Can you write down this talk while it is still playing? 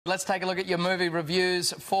Let's take a look at your movie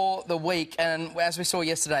reviews for the week. And as we saw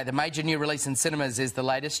yesterday, the major new release in cinemas is the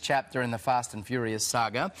latest chapter in the Fast and Furious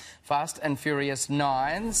saga. Fast and Furious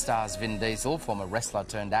 9 stars Vin Diesel, former wrestler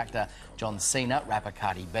turned actor John Cena, rapper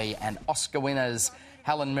Cardi B, and Oscar winners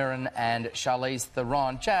Helen Mirren and Charlize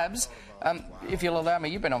Theron. Jabs, if you'll allow me,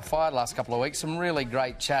 you've been on fire the last couple of weeks. Some really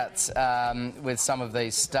great chats with some of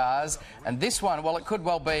these stars. And this one, well, it could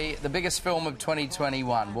well be the biggest film of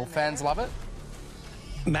 2021. Will fans love it?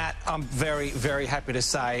 Matt, I'm very, very happy to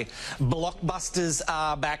say blockbusters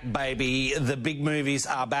are back, baby. The big movies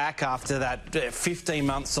are back after that 15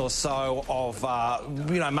 months or so of,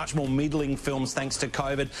 much more middling films thanks to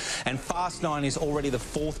COVID. And Fast 9 is already the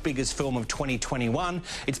fourth biggest film of 2021.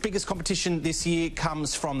 Its biggest competition this year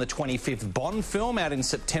comes from the 25th Bond film out in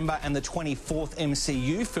September and the 24th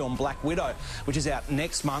MCU film Black Widow, which is out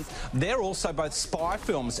next month. They're also both spy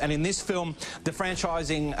films. And in this film, the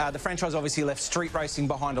franchise obviously left street racing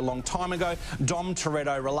behind a long time ago. Dom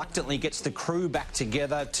Toretto reluctantly gets the crew back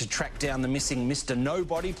together to track down the missing Mr.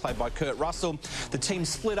 Nobody, played by Kurt Russell. The team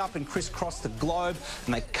split up and crisscross the globe,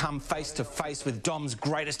 and they come face to face with Dom's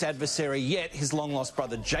greatest adversary yet, his long-lost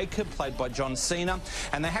brother Jacob, played by John Cena.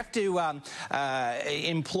 And they have to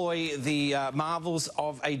employ the marvels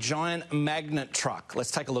of a giant magnet truck.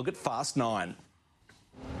 Let's take a look at Fast 9.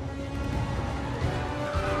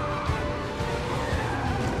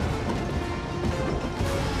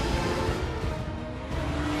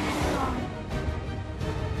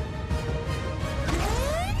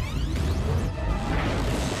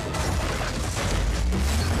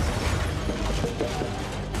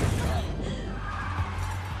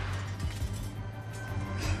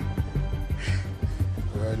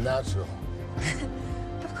 Very natural.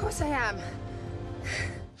 Of course I am.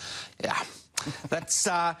 Yeah. That's,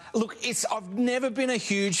 look, I've never been a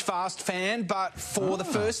huge Fast fan, but for the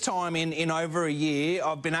first time in over a year,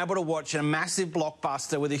 I've been able to watch a massive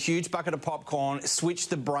blockbuster with a huge bucket of popcorn, switch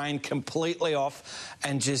the brain completely off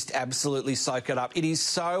and just absolutely soak it up. It is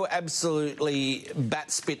so absolutely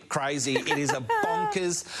bat-spit crazy. It is a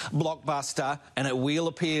bonkers blockbuster and it will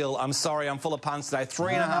appeal. I'm sorry, I'm full of puns today.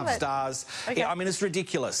 3.5 stars. Okay. Yeah, I mean, it's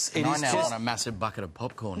ridiculous. I now want a massive bucket of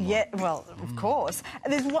popcorn. Yeah, well, of course.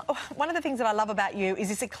 There's one of the things that I love about you is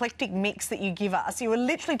this eclectic mix that you give us. You are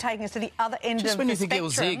literally taking us to the other end of the spectrum. Just when you think he'll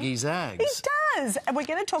zig, he zags. He does. And we're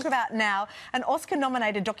going to talk about now an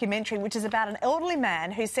Oscar-nominated documentary which is about an elderly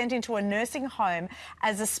man who's sent into a nursing home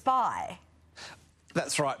as a spy.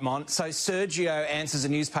 That's right, Mon. So Sergio answers a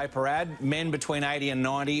newspaper ad. Men between 80 and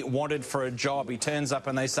 90 wanted for a job. He turns up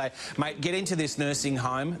and they say, mate, get into this nursing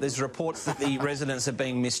home. There's reports that the residents are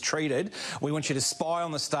being mistreated. We want you to spy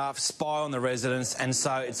on the staff, spy on the residents. And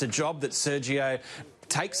so it's a job that Sergio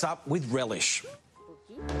takes up with relish.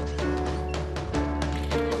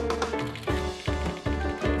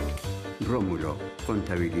 Rómulo,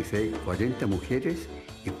 contabilicé 40 mujeres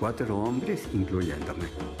y 4 hombres, incluyéndome.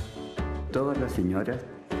 Todas las señoras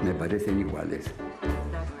me parecen iguales.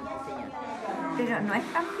 Pero no es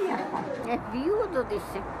tan viejo. Es viudo,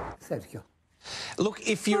 dice. Sergio. Look,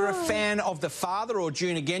 if you're a fan of The Father or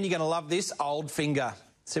June Again, you're going to love this. Old Finger.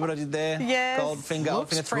 See what I did there? Yes. Goldfinger, Old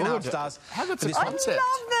Finger, 3.5 stars. How good's for the this one. concept?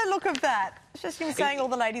 I love the look of that. It's just him saying all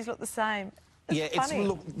the ladies look the same. It's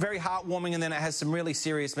very heartwarming, and then it has some really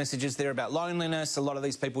serious messages there about loneliness. A lot of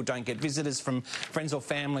these people don't get visitors from friends or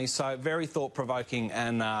family, so very thought-provoking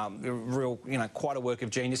and real, quite a work of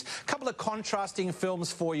genius. A couple of contrasting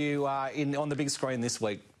films for you on the big screen this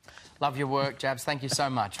week. Love your work, Jabs. Thank you so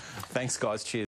much. Thanks, guys. Cheers.